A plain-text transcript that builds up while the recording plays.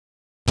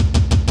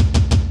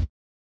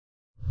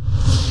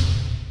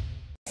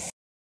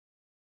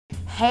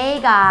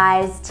Hey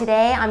guys,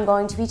 today I'm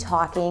going to be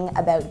talking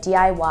about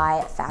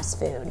DIY fast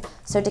food.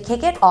 So to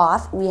kick it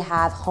off, we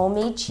have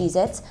homemade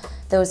Cheez-Its,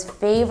 those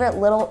favorite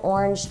little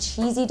orange,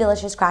 cheesy,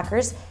 delicious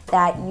crackers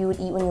that you would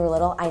eat when you were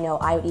little. I know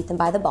I would eat them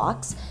by the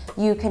box.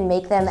 You can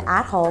make them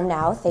at home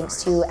now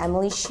thanks to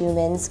Emily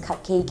Schumann's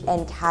cupcake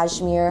and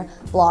cashmere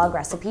blog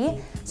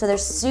recipe. So they're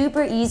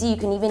super easy. You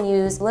can even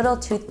use little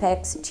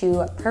toothpicks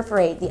to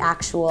perforate the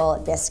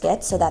actual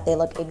biscuits so that they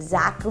look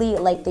exactly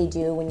like they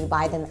do when you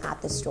buy them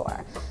at the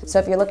store. So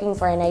if you're looking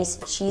for a nice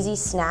cheesy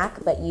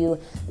snack but you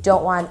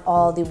don't want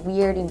all the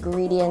weird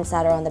ingredients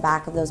that are on the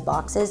back of those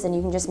boxes, then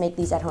you can just make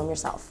these at home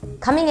yourself.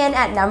 Coming in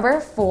at number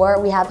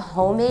 4, we have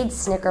homemade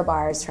Snicker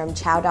bars from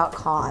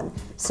chow.com.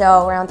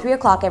 So around 3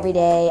 o'clock every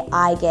day,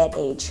 I get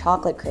a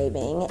chocolate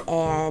craving,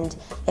 and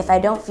if I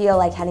don't feel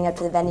like heading up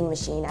to the vending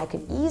machine, I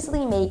could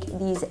easily make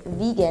these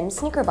vegan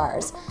Snicker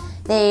bars.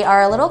 They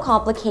are a little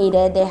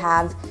complicated. They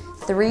have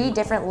 3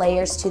 different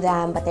layers to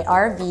them, but they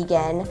are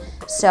vegan,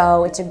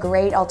 so it's a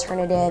great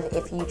alternative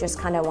if you just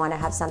kind of want to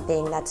have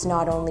something that's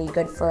not only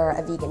good for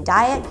a vegan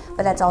diet,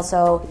 but that's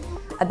also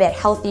a bit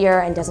healthier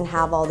and doesn't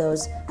have all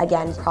those,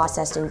 again,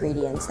 processed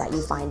ingredients that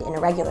you find in a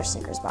regular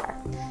Snickers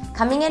bar.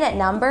 Coming in at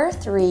number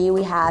 3,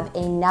 we have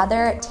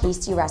another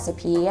tasty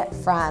recipe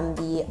from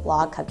the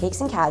blog Cupcakes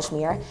and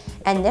Cashmere,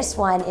 and this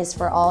one is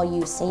for all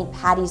you St.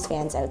 Patty's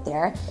fans out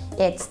there.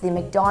 It's the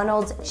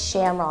McDonald's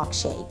Shamrock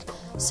Shake.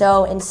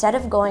 So instead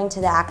of going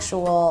to the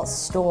actual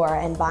store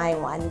and buying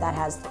one that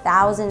has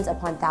thousands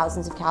upon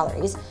thousands of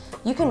calories,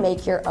 you can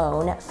make your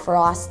own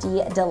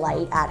frosty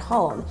delight at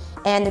home.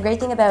 And the great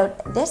thing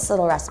about this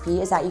little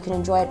recipe is that you can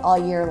enjoy it all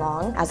year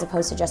long as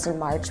opposed to just in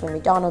March when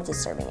McDonald's is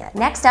serving it.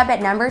 Next up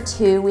at number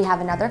 2, we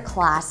have another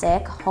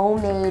classic,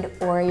 homemade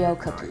Oreo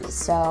cookies.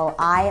 So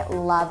I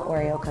love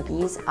Oreo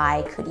cookies.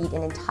 I could eat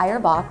an entire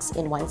box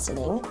in one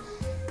sitting.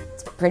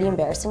 Pretty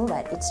embarrassing,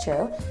 but it's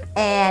true.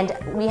 And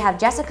we have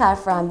Jessica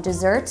from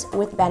Desserts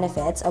with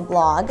Benefits, a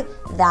blog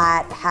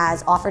that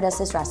has offered us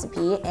this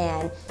recipe,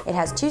 and it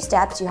has 2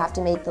 steps. You have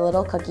to make the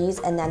little cookies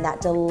and then that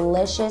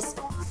delicious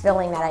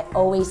filling that I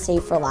always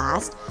save for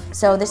last.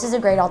 So this is a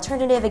great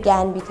alternative,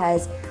 again,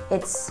 because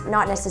it's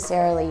not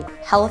necessarily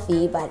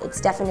healthy, but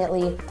it's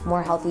definitely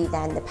more healthy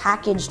than the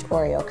packaged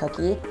Oreo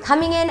cookie.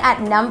 Coming in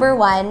at number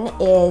 1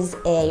 is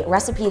a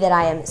recipe that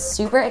I am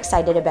super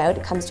excited about.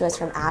 It comes to us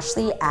from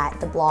Ashley at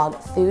the blog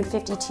Food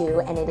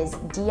 52, and it is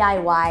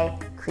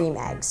DIY cream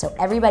eggs. So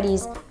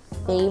everybody's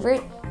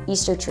favorite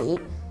Easter treat,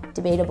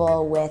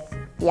 debatable with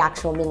the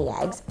actual mini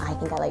eggs. I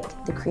think I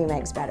like the cream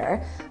eggs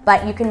better,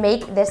 but you can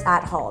make this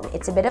at home.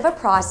 It's a bit of a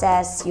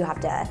process. You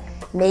have to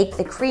make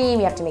the cream,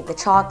 you have to make the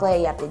chocolate,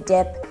 you have to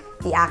dip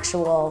the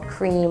actual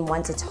cream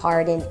once it's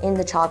hardened in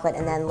the chocolate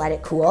and then let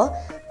it cool.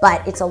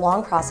 But it's a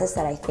long process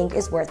that I think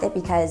is worth it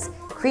because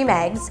cream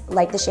eggs,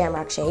 like the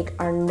Shamrock Shake,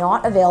 are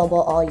not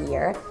available all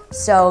year.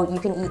 So you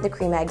can eat the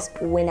cream eggs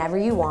whenever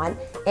you want,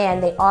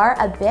 and they are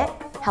a bit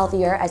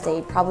healthier as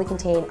they probably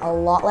contain a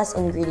lot less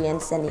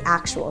ingredients than the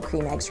actual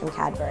cream eggs from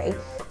Cadbury.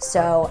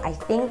 So I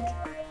think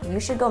you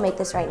should go make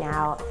this right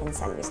now and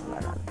send me some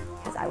of them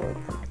because I will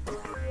eat them.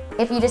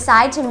 If you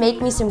decide to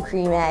make me some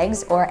cream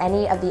eggs or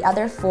any of the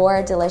other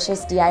 4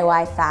 delicious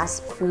DIY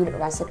fast food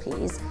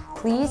recipes,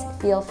 please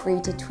feel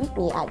free to tweet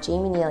me at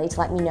Jamie Neely to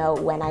let me know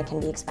when I can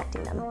be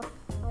expecting them.